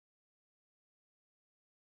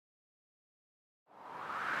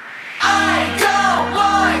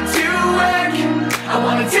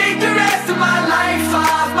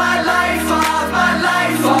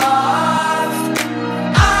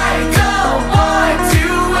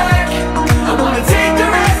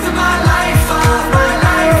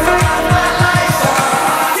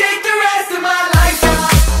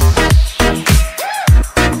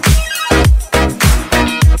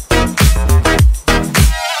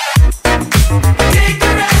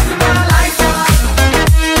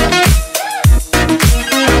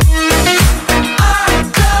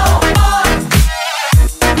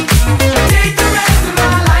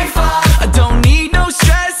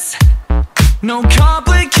No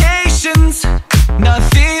complications,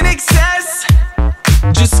 nothing excess,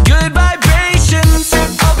 just good vibrations.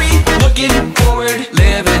 I'll be looking forward,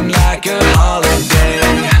 living like a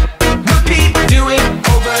holiday. Repeat, do it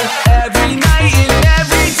over every night and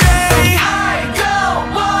every day. I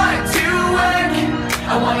don't want to work,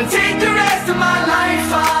 I wanna take the rest of my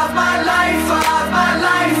life off, my life off, my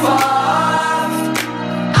life off.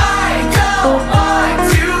 I don't want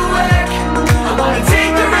to work, I wanna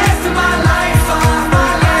take the rest of my life off,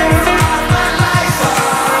 my life off, my life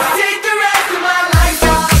off. Take the rest of my life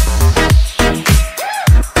off.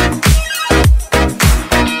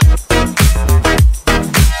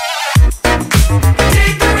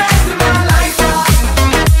 Take the rest of my life off.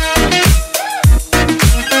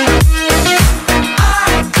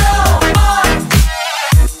 I don't want.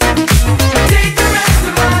 Take the rest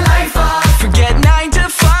of my life off. Forget 9 to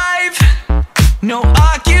 5, no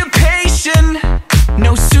occupation,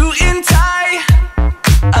 no suit and tie,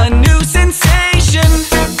 a new sensation.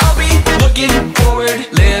 I'll be looking forward,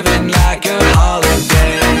 living like a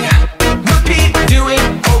holiday. Repeat, do it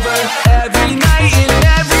over every night and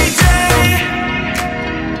every day.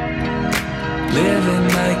 Living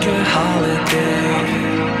like a holiday,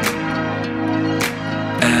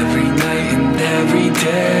 every night and every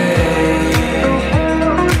day.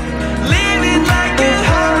 Living like a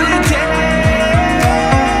holiday.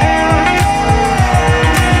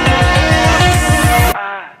 I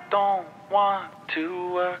don't want to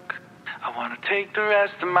work, I wanna take the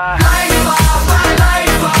rest of my life off, my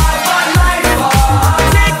life off, my life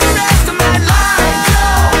off.